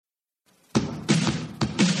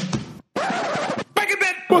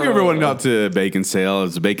Welcome everyone out to Bacon Sale.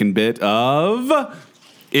 It's a bacon bit of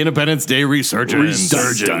Independence Day Resurgence.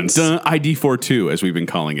 ID42, as we've been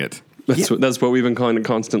calling it. That's what we've been calling it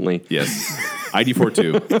constantly. Yes,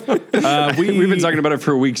 ID42. We've been talking about it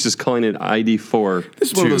for weeks, just calling it ID4.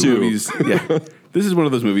 This is one of those movies. Yeah, this is one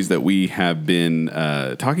of those movies that we have been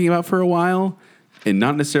talking about for a while, and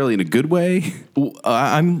not necessarily in a good way.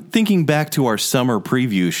 I'm thinking back to our summer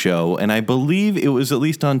preview show, and I believe it was at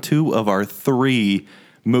least on 2 of our 3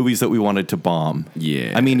 movies that we wanted to bomb.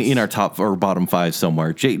 Yeah, I mean, in our top or bottom 5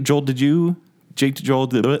 somewhere. Joel, did you? Joel,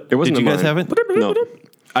 did it? It wasn't Did you guys have mine. it? No.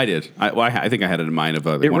 I did. I think I had it in mind of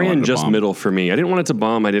a. It ran just middle for me. I didn't want it to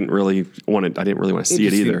bomb. I didn't really want to see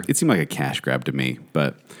it either. It seemed like a cash grab to me,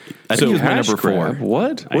 but I think it was my number 4.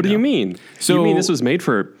 What? What do you mean? So- you mean this was made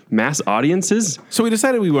for mass audiences? So we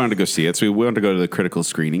decided we wanted to go see it. So we wanted to go to the critical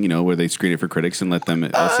screening, where they screen it for critics and let them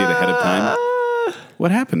all see it ahead of time. What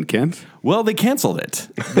happened, Kent? Well, they canceled it.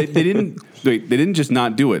 They didn't. They didn't just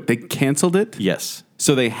not do it. They canceled it. Yes.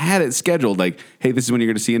 So they had it scheduled. Like, hey, this is when you're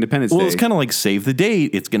going to see Independence Day. Well, it's kind of like save the date.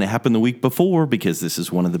 It's going to happen the week before because this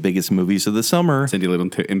is one of the biggest movies of the summer. Send you little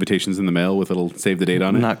invitations in the mail with a little save the date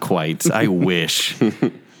on it. Not quite. I wish.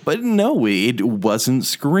 But no, it wasn't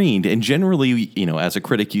screened. And generally, as a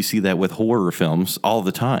critic, you see that with horror films all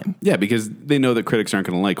the time. Yeah, because they know that critics aren't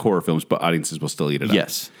going to like horror films, but audiences will still eat it up.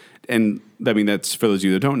 Yes. And I mean, that's for those of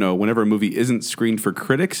you that don't know, whenever a movie isn't screened for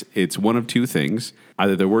critics, it's one of 2 things.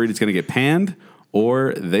 Either they're worried it's going to get panned,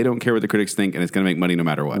 or they don't care what the critics think and it's going to make money no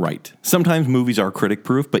matter what. Right. Sometimes movies are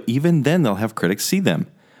critic-proof, but even then they'll have critics see them.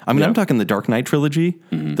 I mean, I'm talking the Dark Knight trilogy.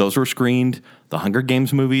 Mm-hmm. Those were screened. The Hunger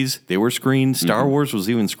Games movies, they were screened. Star Wars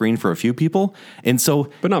was even screened for a few people. And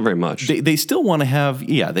so... But not very much. They still want to have...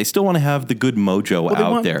 they still want to have the good mojo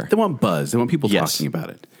out there. They want buzz. They want people talking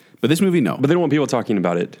about it. But this movie, no. But they don't want people talking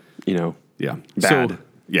about it, Yeah. bad. So,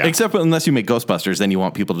 yeah. Except unless you make Ghostbusters, then you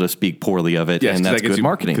want people to speak poorly of it, and that's good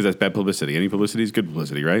marketing. Because that's bad publicity. Any publicity is good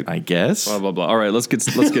publicity, right? I guess. Blah, blah, blah. All right, let's get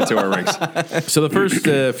to our ranks. So the first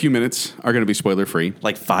few minutes are going to be spoiler-free.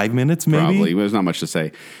 Like 5 minutes, maybe? Probably. There's not much to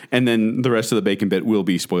say. And then the rest of the bacon bit will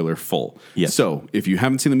be spoiler-full. Yes. So if you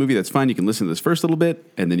haven't seen the movie, that's fine. You can listen to this first little bit,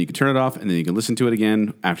 and then you can turn it off, and then you can listen to it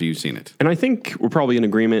again after you've seen it. And I think we're probably in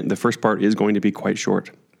agreement. The first part is going to be quite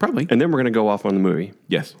short. Probably. And then we're going to go off on the movie.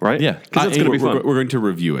 Yes. Right? Yeah. Because it's going to be fun. We're going to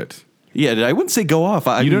review it. Yeah, I wouldn't say go off.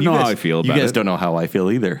 You don't know how I feel about it. You guys it. don't know how I feel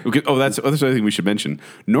either. Okay. Oh, that's another thing we should mention.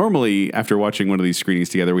 Normally, after watching one of these screenings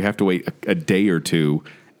together, we have to wait a day or 2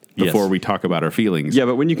 before we talk about our feelings. Yeah,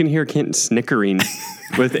 but when you can hear Kent snickering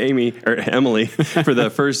with Emily for the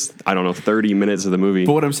first, 30 minutes of the movie.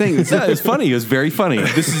 But what I'm saying is... Yeah, it was funny. It was very funny.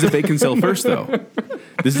 This is a Bacon Cell first, though.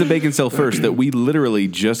 This is a Bacon Cell first that we literally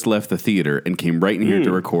just left the theater and came right in here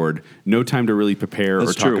to record. No time to really prepare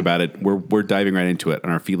or talk about it. We're diving right into it,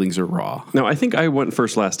 and our feelings are raw. No, I think I went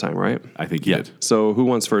first last time, right? I think you did. So who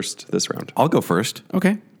wants first this round? I'll go first.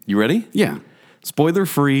 Okay. You ready? Yeah.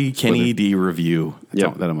 Spoiler-free Kenny D review. Yeah,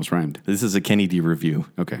 that almost rhymed. This is a Kenny D review.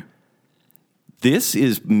 Okay. This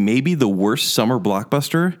is maybe the worst summer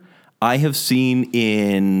blockbuster I have seen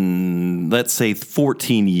in, let's say,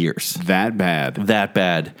 14 years. That bad. That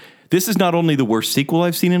bad. This is not only the worst sequel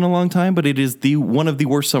I've seen in a long time, but it is one of the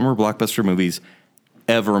worst summer blockbuster movies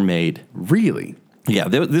ever made. Really? Yeah,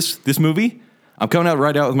 this movie, I'm coming out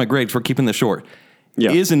with my grades for keeping this short,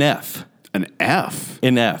 is an F. An F?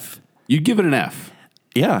 An F. You'd give it an F.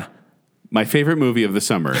 Yeah. My favorite movie of the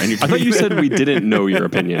summer. And I thought you said we didn't know your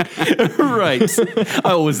opinion. Right.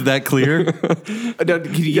 Oh, was that clear?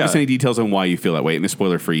 Can you give us any details on why you feel that way in a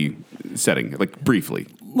spoiler-free setting? Like, briefly.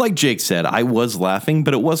 Like Jake said, I was laughing,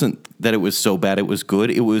 but it wasn't that it was so bad it was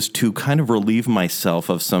good. It was to kind of relieve myself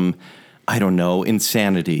of some,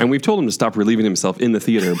 insanity. And we've told him to stop relieving himself in the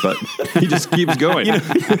theater, but he just keeps going.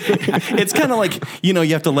 It's kind of like, you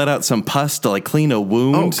have to let out some pus to clean a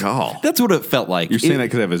wound. Oh, God. That's what it felt like. You're saying that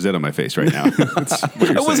because I have a zit on my face right now.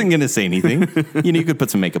 I wasn't going to say anything. You could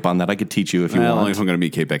put some makeup on that. I could teach you if you want. Only if I'm going to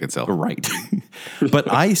meet Kate Beckinsale. Right. But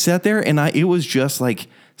I sat there and it was just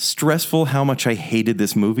stressful how much I hated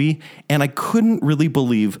this movie, and I couldn't really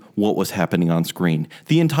believe what was happening on screen.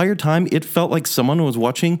 The entire time, it felt like someone was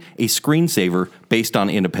watching a screensaver based on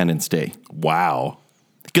Independence Day. Wow.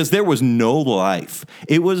 Because there was no life.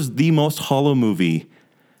 It was the most hollow movie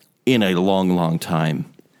in a long, long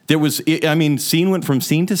time. Scene went from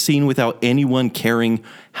scene to scene without anyone caring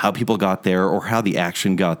how people got there or how the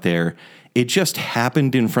action got there. It just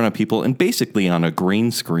happened in front of people and basically on a green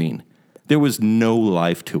screen. There was no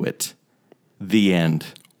life to it. The end.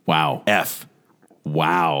 Wow. F.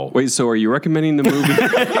 Wow. Wait, so are you recommending the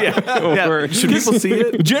movie? Should people see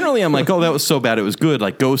it? Generally, I'm like, oh, that was so bad it was good.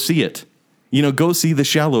 Go see it. Go see The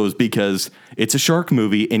Shallows because It's a shark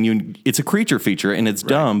movie, and it's a creature feature, and it's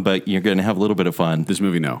dumb, but you're going to have a little bit of fun. This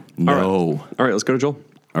movie, no. No. All right, let's go to Joel.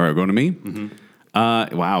 All right, going to me?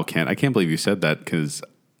 Wow, Kent, I can't believe you said that because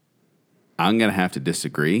I'm going to have to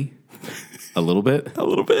disagree a little bit. A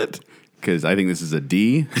little bit. Because I think this is a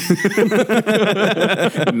D.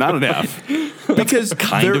 Not an F. Because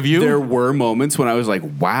there were moments when I was like,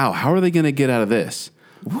 wow, how are they going to get out of this?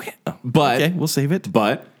 But okay, we'll save it.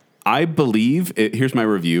 But I believe, here's my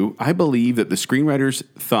review. I believe that the screenwriters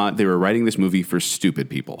thought they were writing this movie for stupid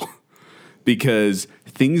people because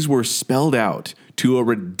things were spelled out to a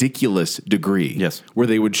ridiculous degree. Yes. Where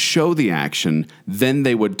they would show the action, then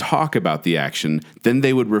they would talk about the action, then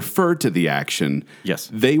they would refer to the action. Yes.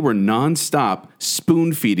 They were nonstop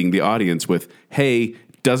spoon feeding the audience with, hey,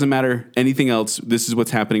 doesn't matter anything else. This is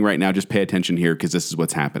what's happening right now. Just pay attention here because this is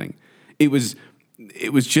what's happening. It was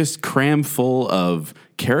just cram full of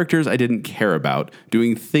characters I didn't care about,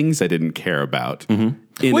 doing things I didn't care about.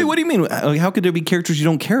 Wait, what do you mean? How could there be characters you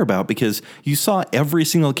don't care about? Because you saw every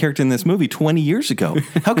single character in this movie 20 years ago.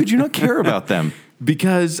 How could you not care about them?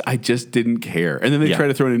 Because I just didn't care. And then they try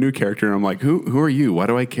to throw in a new character, and I'm like, who are you? Why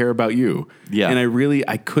do I care about you? Yeah. And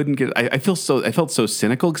I couldn't get, I felt so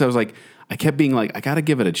cynical because I was like, I kept being like, I got to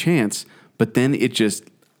give it a chance. But then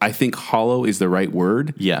I think hollow is the right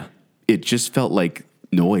word. Yeah. It just felt like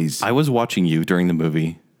noise. I was watching you during the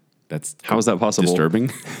movie. How is that possible? Disturbing.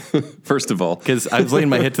 First of all, because I was laying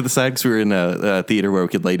my head to the side because we were in a theater where we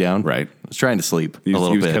could lay down. Right. I was trying to sleep He a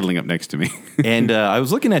little was bit. cuddling up next to me. And I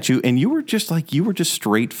was looking at you, and you were just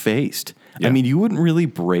straight faced. Yeah. I mean, you wouldn't really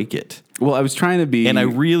break it. Well, I was trying to be. And I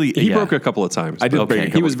really he broke a couple of times. I did break a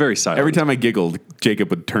couple. He was very silent. Every time I giggled, Jacob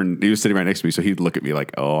would turn. He was sitting right next to me, so he'd look at me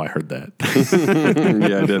like, "Oh, I heard that."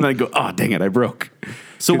 Yeah, I did. And I'd go, "Oh, dang it, I broke."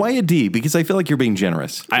 So why a D? Because I feel like you're being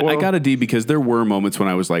generous. I got a D because there were moments when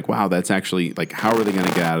I was like, "Wow, that's actually like, how are they going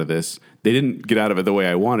to get out of this?" They didn't get out of it the way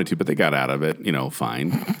I wanted to, but they got out of it,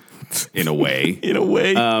 fine, in a way. In a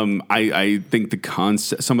way. I think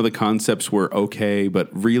some of the concepts were okay, but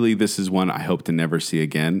really, this is one I hope to never see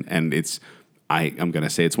again. And I'm going to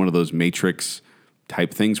say it's one of those Matrix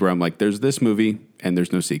type things where I'm like, there's this movie and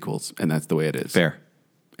there's no sequels, and that's the way it is. Fair.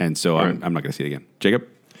 And so I'm not going to see it again. Jacob?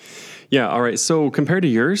 Yeah, all right. So compared to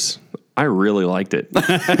yours, I really liked it.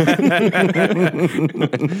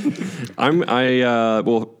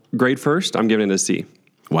 Well, grade first, I'm giving it a C.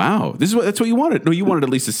 Wow, that's what you wanted. No, you wanted at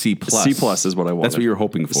least a C plus. C plus is what I wanted. That's what you were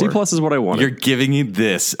hoping for. C plus is what I wanted. You're giving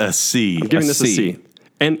this a C. I'm giving this a C.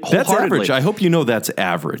 And That's average. I hope you know that's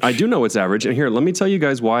average. I do know it's average. And here, let me tell you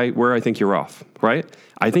guys where I think you're off, right?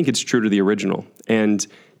 I think it's true to the original. And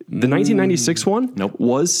the 1996 one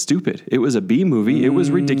was stupid. It was a B movie. It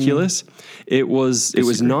was ridiculous. It was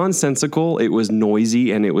nonsensical. It was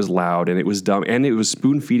noisy, and it was loud, and it was dumb, and it was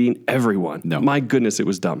spoon feeding everyone. No. My goodness, it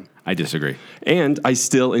was dumb. I disagree. And I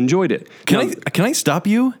still enjoyed it. Can I stop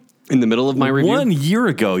you? In the middle of my review? 1 year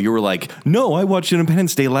ago, you were like, no, I watched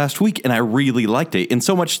Independence Day last week, and I really liked it. And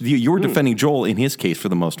so much, you were defending Joel in his case for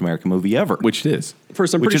the most American movie ever. Which it is.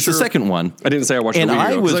 First, I'm Which pretty is sure the second one. I didn't say I watched And it a week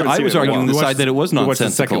I ago, 'cause was haven't seen it in a arguing while. the side that it was We watched nonsensical.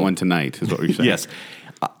 the second one tonight, is what you're saying. Yes.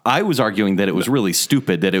 I was arguing that it was really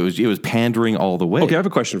stupid, that it was pandering all the way. Okay, I have a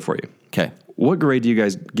question for you. Okay. What grade do you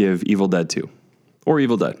guys give Evil Dead 2? Or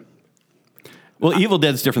Evil Dead? Well, Evil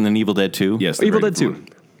Dead's different than Evil Dead 2. Yes. the Evil grade Dead 2. one.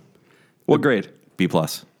 What grade? B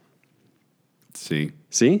plus. C.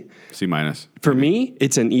 See? C minus. For me,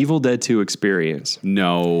 it's an Evil Dead 2 experience.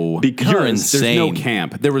 No. Because You're There's insane. no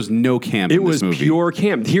camp. There was no camp It in this was movie. pure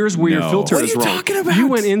camp. Here's where your No. filter What are is you wrong. talking about? You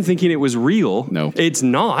went in thinking it was real. No. It's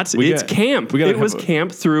not. It's camp. we gotta It was have a-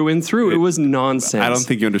 camp through and through. It was nonsense. I don't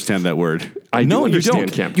think you understand that word. I No, do you understand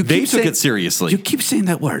don't. camp. They took it seriously. You keep saying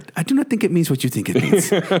that word. I do not think it means what you think it means.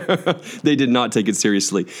 They did not take it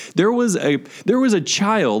seriously. There was a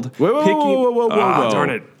child picking. Ah, darn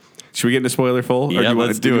it. Should we get into spoiler full? Yeah,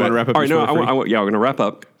 let's do you it. want to wrap up? All right, your no, spoiler free? we're going to wrap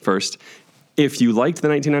up first. If you liked the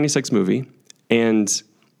 1996 movie and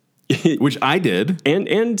Which I did. and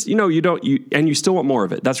you still want more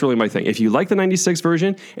of it. That's really my thing. If you like the 96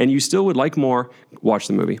 version and you still would like more, watch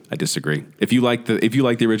the movie. I disagree. If you like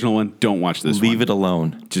the original one, don't watch this one. Leave it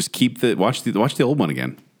alone. Just watch the old one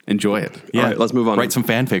again. Enjoy it. All right, let's move on. Write some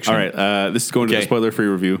fan fiction. All right, this is going to the Okay. spoiler-free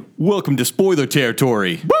review. Welcome to spoiler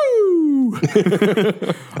territory.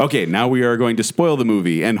 Okay, now we are going to spoil the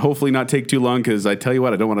movie and hopefully not take too long because I tell you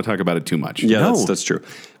what, I don't want to talk about it too much. Yeah, No. that's true.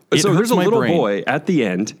 It So hurts there's a my little brain. boy at the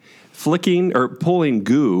end flicking or pulling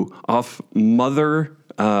goo off Mother.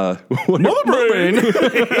 Mother Brain.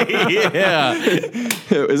 Yeah.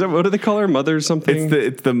 Is that what do they call her? Mother something.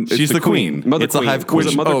 It's She's the queen. Mother It's a Queen. hive Was queen.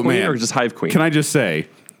 it Mother Oh, Queen man. or just Hive Queen? Can I just say,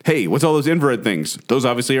 hey, what's all those infrared things? Those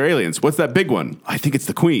obviously are aliens. What's that big one? I think it's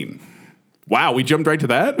the queen. Wow, we jumped right to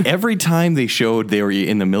that? Every time they showed they were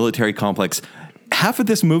in the military complex, half of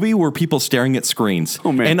this movie were people staring at screens.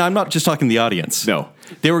 Oh, man. And I'm not just talking the audience. No.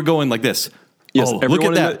 They were going like this. Yes, Oh, look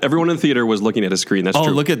at that. Everyone in the theater was looking at a screen. That's Oh,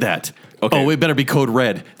 true. look at that. Okay. Oh, it better be code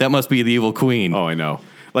red. That must be the evil queen. Oh, I know.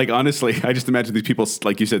 Like, honestly, I just imagine these people,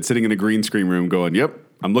 like you said, sitting in a green screen room going, yep,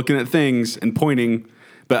 I'm looking at things and pointing.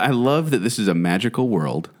 But I love that this is a magical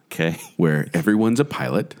world Okay. where everyone's a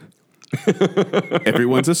pilot,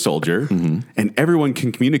 everyone's a soldier, and everyone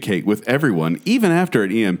can communicate with everyone, even after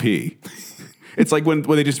an EMP. It's like when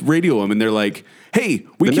they just radio them and they're like, hey,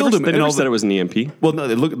 we killed him. They and never all said it was an EMP. Well, no,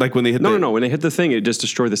 it looked like when they hit No. When they hit the thing, it just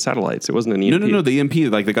destroyed the satellites. It wasn't an EMP. No. The EMP,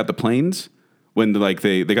 like they got the planes. When they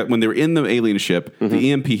were in the alien ship,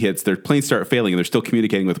 the EMP hits, their planes start failing, and they're still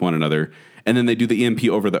communicating with one another. And then they do the EMP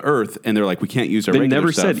over the Earth, and they're like, we can't use our They regular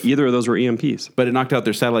never stuff. said either of those were EMPs. But it knocked out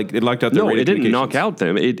their satellite. It knocked out their No, radio it didn't knock communications. out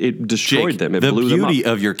them. It destroyed Jake, them. It the blew them up. beauty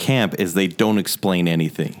of your camp is they don't explain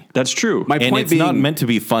anything. That's true. My And point it's being, not meant to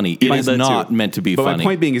be funny. It is that not too. meant to be But funny. my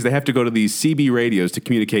point being is they have to go to these CB radios to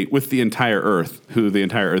communicate with the entire Earth, who the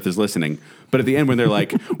entire Earth is listening. But at the end, when they're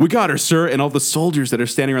like, we got her, sir, and all the soldiers that are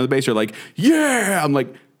standing around the base are like, yeah, I'm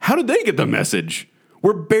like, how did they get the message?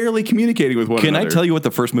 We're barely communicating with one Can another. I tell you what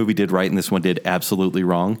the first movie did right and this one did absolutely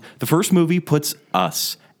wrong? The first movie puts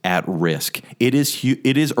us at risk. It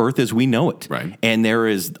is Earth as we know it. Right. And there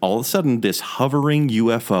is all of a sudden this hovering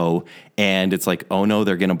UFO, and it's like, oh no,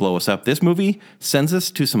 they're going to blow us up. This movie sends us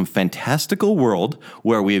to some fantastical world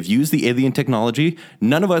where we have used the alien technology.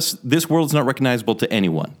 This world's not recognizable to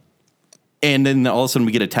anyone. And then all of a sudden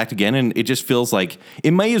we get attacked again, and it just feels like it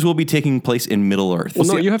may as well be taking place in Middle Earth. Well,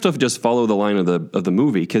 no, you have to just follow the line of the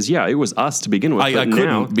movie because it was us to begin with. I but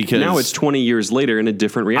couldn't because- now it's 20 years later in a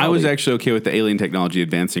different reality. I was actually okay with the alien technology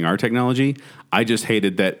advancing our technology. I just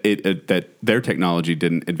hated that that their technology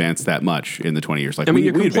didn't advance that much in the 20 years. Like, I mean,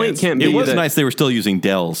 your we complaint advanced. can't be It was that- nice they were still using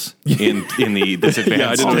Dells in the this advanced Yeah,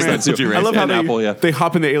 I didn't notice that too. technology. I love how And they, Apple, yeah. they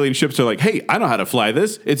hop in the alien ships. They're like, hey, I know how to fly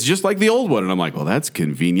this. It's just like the old one. And I'm like, well, that's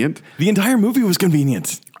convenient. The entire movie was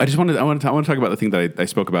convenient. I want to talk about the thing that I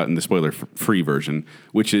spoke about in the spoiler-free version,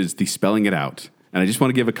 which is the spelling it out. And I just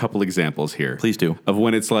want to give a couple examples here. Please do. Of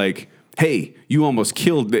when it's like, hey, you almost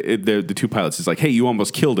killed the two pilots. It's like, hey, you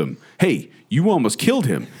almost killed him. Hey, you almost killed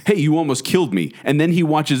him. Hey, you almost killed me. And then he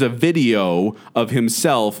watches a video of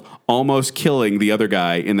himself almost killing the other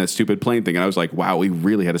guy in that stupid plane thing. And I was like, wow, we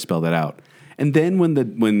really had to spell that out. And then when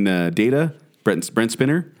Data, Brent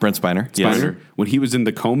Spiner, Yes. when he was in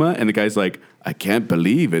the coma, and the guy's like, I can't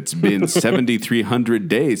believe it's been 7,300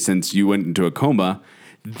 days since you went into a coma.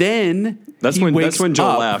 Then That's he when wakes Joel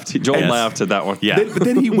up. laughed. Joel Yes. laughed at that one. Yeah. But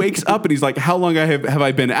then he wakes up and he's like, how long have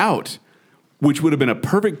I been out? Which would have been a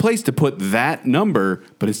perfect place to put that number,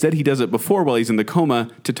 but instead he does it before while he's in the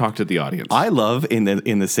coma to talk to the audience. I love in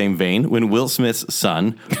the same vein when Will Smith's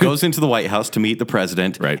son goes into the White House to meet the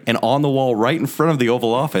president, Right. and on the wall right in front of the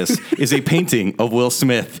Oval Office is a painting of Will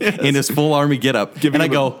Smith in his full army getup. Giving And I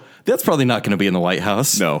him go, that's probably not going to be in the White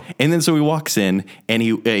House. No. And then so he walks in and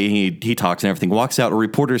he talks and everything. Walks out. A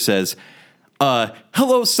reporter says,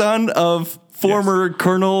 "Hello, son of former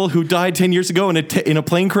colonel who died 10 years ago in a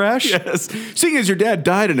plane crash." Yes. Seeing as your dad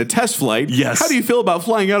died in a test flight, Yes. how do you feel about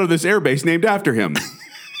flying out of this airbase named after him?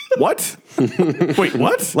 What? Wait,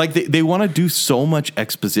 what? Like they want to do so much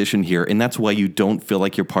exposition here, and that's why you don't feel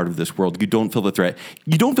like you're part of this world. You don't feel the threat.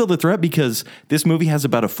 You don't feel the threat because this movie has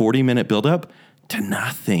about a 40-minute buildup to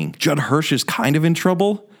nothing. Judd Hirsch is kind of in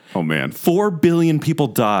trouble. Oh, man. 4 billion people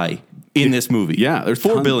die in this movie. Yeah, there's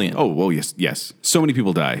 4 billion. Oh, well, yes. So many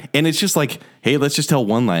people die. And it's just like, hey, let's just tell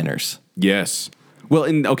one-liners. Yes. Well,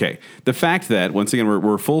 okay, the fact that, once again,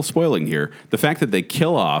 we're full spoiling here, the fact that they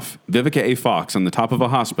kill off Vivica A. Fox on the top of a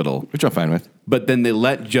hospital, Which I'm fine with. but then they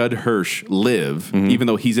let Judd Hirsch live, even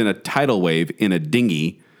though he's in a tidal wave in a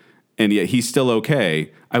dinghy, and yet he's still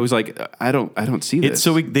okay. I was like, I don't see this. It's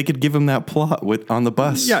so they could give him that plot on the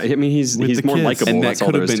bus. Yeah, I mean, he's With the more kids. likable. and that That's all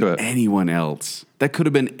could there have is to been it. anyone else. That could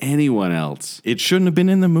have been anyone else. It shouldn't have been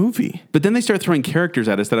in the movie. But then they start throwing characters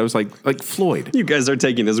at us that I was like Floyd. You guys are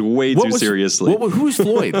taking this way too seriously. Who's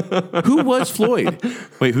Floyd? Who was Floyd?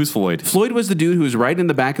 Wait, who's Floyd? Floyd was the dude who was right in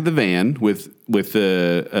the back of the van he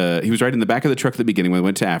was right in the back of the truck at the beginning when we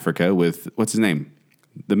went to Africa with, what's his name?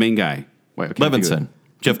 The main guy. Wait, I can't think of Levinson. it.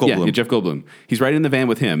 Jeff Goldblum. Yeah, Jeff Goldblum. He's right in the van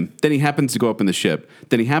with him. Then he happens to go up in the ship.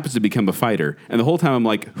 Then he happens to become a fighter. And the whole time I'm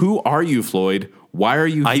like, who are you, Floyd? Why are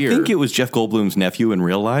you I here? think it was Jeff Goldblum's nephew in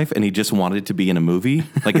real life, and he just wanted to be in a movie,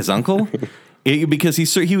 like his uncle. Because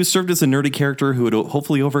he was served as a nerdy character who would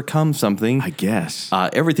hopefully overcome something. I guess.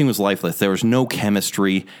 Everything was lifeless. There was no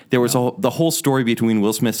chemistry. There was the whole story between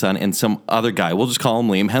Will Smith's son and some other guy. We'll just call him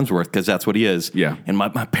Liam Hemsworth because that's what he is. Yeah. And my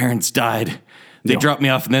parents died. They dropped me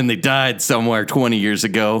off and then they died somewhere 20 years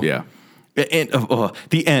ago. Yeah. And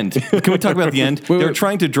the end. Can we talk about the end? They're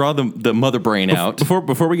trying to draw the mother brain out.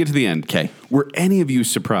 Before we get to the end, Okay. Were any of you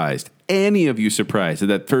surprised?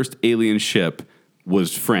 That first alien ship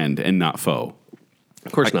was friend and not foe?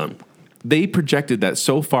 Of course not. They projected that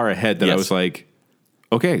so far ahead that I Yes. was like,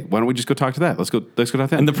 okay, why don't we just go talk to that? Let's go talk to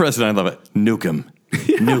that. And the president, I love it. Nuke him.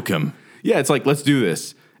 Nuke him. Yeah, it's like, let's do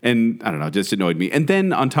this. And I don't know, it just annoyed me. And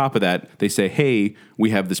then on top of that, they say, hey, we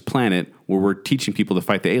have this planet where we're teaching people to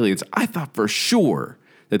fight the aliens. I thought for sure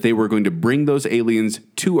that they were going to bring those aliens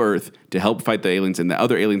to Earth to help fight the aliens, and the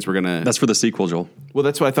other aliens were going to... That's for the sequel, Joel. Well,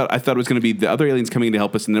 that's what I thought. I thought it was going to be the other aliens coming in to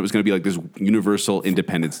help us, and then it was going to be like this universal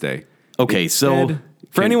Independence Day. Okay, so Instead,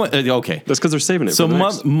 for anyone... okay. That's because they're saving it So for the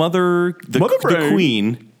next.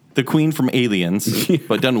 the queen from Aliens,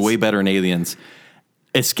 but done way better in Aliens,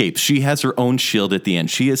 escapes. She has her own shield at the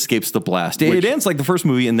end. She escapes the blast. It ends like the first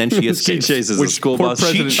movie, and then she She escapes. chases a school poor bus.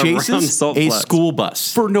 She president around chases Salt a Flats. school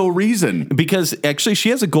bus. For no reason. Because actually, she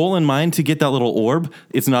has a goal in mind to get that little orb.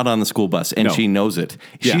 It's not on the school bus, and No. she knows it.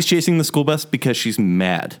 Yeah. She's chasing the school bus because she's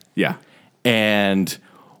mad. Yeah. And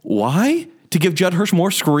why? To give Judd Hirsch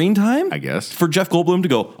more screen time? I guess. For Jeff Goldblum to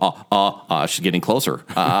go, she's getting closer.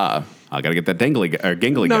 I got to get that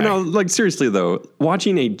gangly guy. No, like seriously though,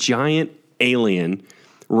 watching a giant alien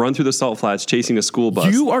run through the Salt Flats chasing a school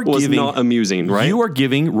bus was not amusing, right? You are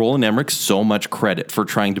giving Roland Emmerich so much credit for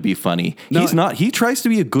trying to be funny. No. He's not. He tries to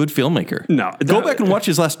be a good filmmaker. No, Go that- back and watch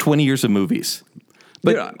his last 20 years of movies.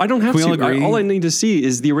 But I don't have we all to. agree? All I need to see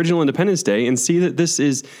is the original Independence Day and see that this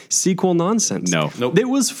is sequel nonsense. No. Nope. It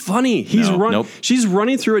was funny. Nope. She's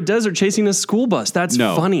running through a desert chasing a school bus. That's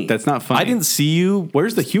No, funny. that's not funny. I didn't see you.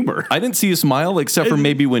 Where's the humor? I didn't see you smile except for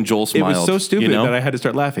maybe when Joel It smiled. was so stupid you know? that I had to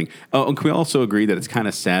start laughing. Oh, and can we also agree that it's kind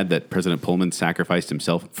of sad that President Pullman sacrificed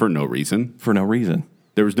himself for no reason? For no reason.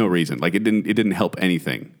 There was no reason. Like it didn't help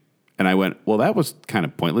anything. And I went, well, that was kind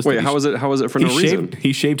of pointless. Wait, how was it? How was it for no reason?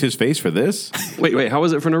 He shaved his face for this. Wait. How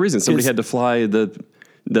was it for no reason? Somebody had to fly the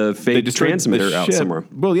fake destroyed transmitter the out ship. somewhere.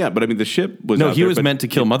 Well, yeah, but I mean, the ship was No, out he there, was but- meant to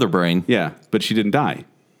kill Mother Brain. Yeah, but she didn't die,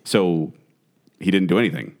 so he didn't do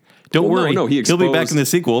anything. Don't Well, worry. no, he he'll be back exposed- in the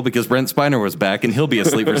sequel because Brent Spiner was back and he'll be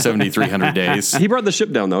asleep for 7,300 days. He brought the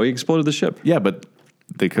ship down though. He exploded the ship. Yeah, but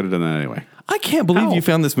they could have done that anyway. I can't believe How? you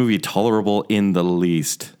found this movie tolerable in the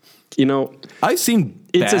least. You know, I've seen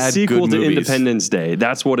it's a bad, sequel good to movies. Independence Day.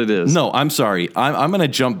 That's what it is. No, I'm sorry. I'm going to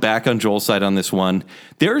jump back on Joel's side on this one.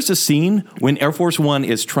 There's a scene when Air Force One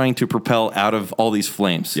is trying to propel out of all these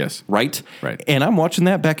flames. Yes. Right? Right. And I'm watching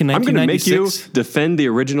that back in I'm going to make you 1996. defend the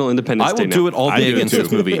original Independence I Day. will do now. it all I day do against too.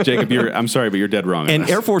 this movie. Jacob. I'm sorry, but you're dead wrong. on And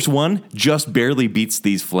this. Air Force One just barely beats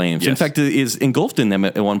these flames. In Yes. fact, it is engulfed in them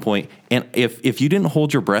at one point. And if you didn't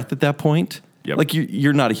hold your breath at that point, Yep. like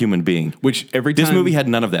you're not a human being. Which every time This movie had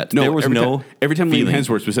none of that. There was every time Liam feeling.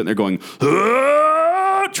 Hemsworth was sitting there going,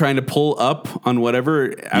 "Ah," trying to pull up on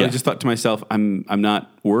whatever. I Yeah. just thought to myself, I'm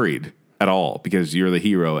not worried at all because you're the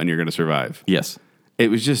hero and you're going to survive. Yes. It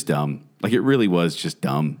was just dumb. Like it really was just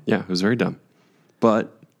dumb. Yeah, it was very dumb.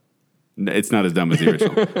 But It's not as dumb as the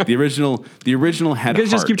original. the original had. you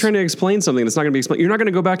guys just keep heart. trying to explain something that's not going to be explained. You're not going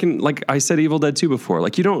to go back and, like I said, Evil Dead 2 before.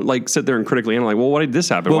 Like, you don't, like, sit there and critically analyze, well, why did this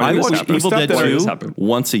happen? Well, Why I did this watch happen? Evil Stop Dead that. Why did this 2 happen?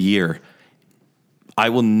 once a year. I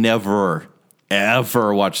will never,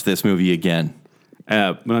 ever watch this movie again.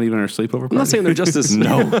 Not even our sleepover party. I'm not saying they're just as...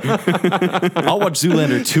 No. I'll watch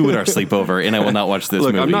Zoolander 2 at our sleepover, and I will not watch this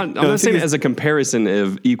Look, movie. I'm not saying it as a comparison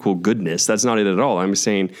of equal goodness. That's not it at all. I'm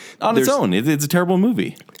saying... On its there's- own. It's a terrible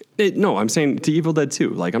movie. No, I'm saying to Evil Dead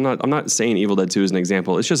 2. Like, I'm not saying Evil Dead 2 is an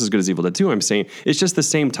example. It's just as good as Evil Dead 2. I'm saying it's just the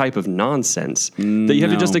same type of nonsense that you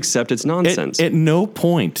have to just accept it's nonsense. At no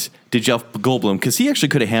point did Jeff Goldblum, because he actually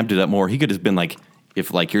could have hammed it up more. He could have been like,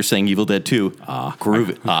 if like you're saying Evil Dead 2,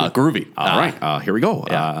 groovy. Groovy. All right, here we go.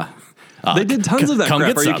 Yeah. They did tons of that come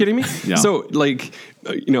crap. get Are you some. kidding me? Yeah. So, like,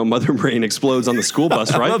 Mother Brain explodes on the school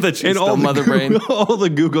bus, right? love that she's and still Mother Brain. all the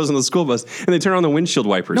goo goes on the school bus, and they turn on the windshield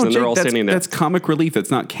wipers, and they're Jake, all that's, standing there. That's comic relief.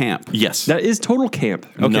 That's not camp. Yes. That is total camp.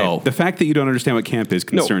 Okay. No. The fact that you don't understand what camp is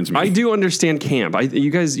concerns me. I do understand camp.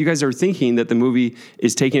 You guys are thinking that the movie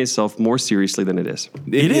is taking itself more seriously than it is.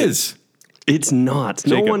 It is. It's not.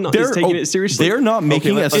 No one is taking it seriously. They're not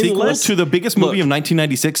making a sequel unless- to the biggest movie Look. of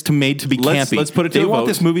 1996 to made to be campy. let's put it to They a want vote.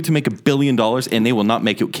 this movie to make $1 billion, and they will not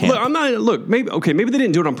make it camp. Look, I'm not. Look, maybe they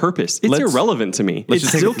didn't do it on purpose. It's irrelevant to me. It's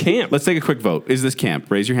still camp. Let's take a quick vote. Is this camp?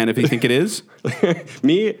 Raise your hand if you think it is.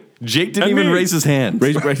 Me, Jake didn't even raise his hand.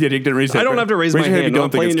 Yeah, Jake didn't raise his hand. I don't have to raise my your hand. if you No, don't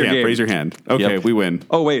think play it's in your camp. game. Raise your hand. Okay, Yep. we win.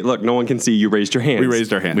 Oh wait, look, no one can see you raised your hands. We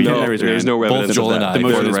raised our hand. We No, did. raise your There's hand. no evidence Joel of and that. I, The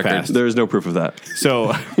motion for the is record. passed. There's no proof of that.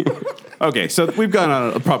 So, okay, so we've gone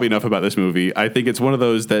on probably enough about this movie. I think it's one of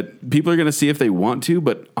those that people are going to see if they want to,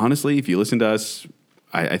 but honestly, if you listen to us,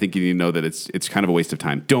 I think you need to know that it's kind of a waste of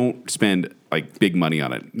time. Don't spend like big money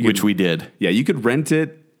on it. Which we did. Yeah, you could rent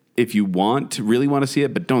it if you really want to see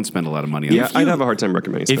it, but don't spend a lot of money on Yeah, it. I'd have a hard time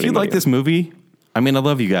recommending. If you spending like money this movie, I mean, I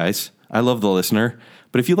love you guys. I love the listener.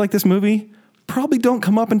 But if you like this movie, probably don't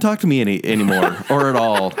come up and talk to me anymore or at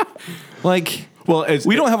all. Like, Well,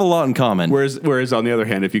 we don't have a lot in common. Whereas on the other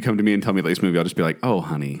hand, if you come to me and tell me about this movie, I'll just be like, "Oh,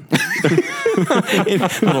 honey."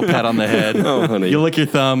 Little pat on the head. Oh, honey. You lick your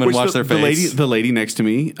thumb and Which watch their face. The lady next to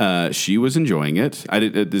me, she was enjoying it. I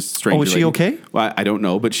did this strange. Oh, is she okay? Well, I don't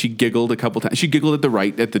know, but she giggled a couple times. She giggled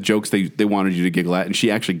at the jokes they wanted you to giggle at, and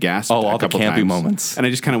she actually gasped. Oh, all a the couple campy times. moments. And I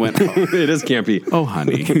just kind of went, "Oh, it is campy. oh,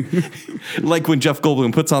 honey." Like when Jeff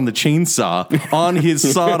Goldblum puts on the chainsaw on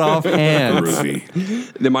his sawed-off hands. Ruby.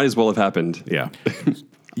 They might as well have happened. Yeah.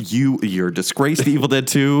 You're disgraced to Evil Dead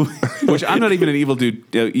 2. Which I'm not even an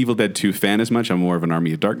Evil Dead 2 fan as much. I'm more of an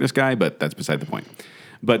Army of Darkness guy, but that's beside the point.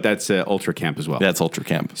 But that's ultra camp as well. That's Ultra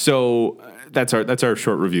Camp. So that's our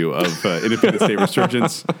short review of Independence Day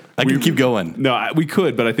Resurgence. I can keep going. No, we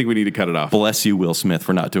could, but I think we need to cut it off. Bless you, Will Smith,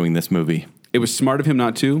 for not doing this movie. It was smart of him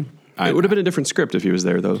not to. It would have been a different script if he was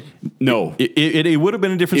there, though. No. It would have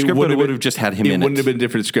been a different script, but it would have just had him in it. It wouldn't have been a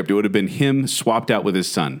different script. It would have been him swapped out with his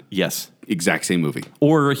son. Yes. Exact same movie.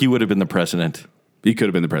 Or he would have been the president, He could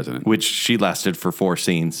have been the president. which she lasted for 4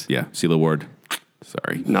 scenes. Yeah, Celia Ward.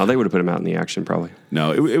 Sorry. No, they would have put him out in the action, probably.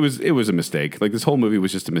 No, it was a mistake. Like this whole movie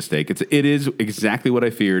was just a mistake. It is exactly what I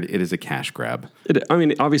feared. It is a cash grab. I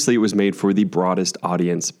mean, obviously, it was made for the broadest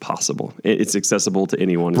audience possible. It's accessible to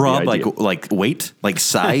anyone. is the Broad, idea. like weight, like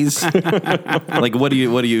size. Like what are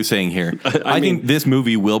you saying here? I think this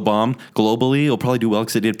movie will bomb globally. It'll probably do well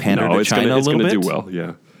because it did pander to China a little bit. It's going to do well,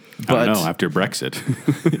 yeah. I But don't know, after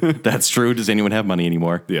Brexit. that's true. Does anyone have money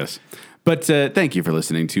anymore? Yes. But thank you for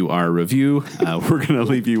listening to our review. We're going to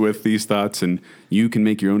leave you with these thoughts, and you can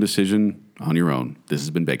make your own decision on your own. This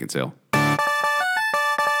has been Bacon Sale. What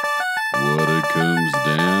it comes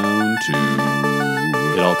down to.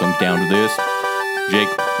 It all comes down to this. Jake.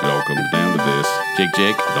 It all comes down to this.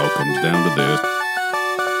 Jake. It all comes down to this.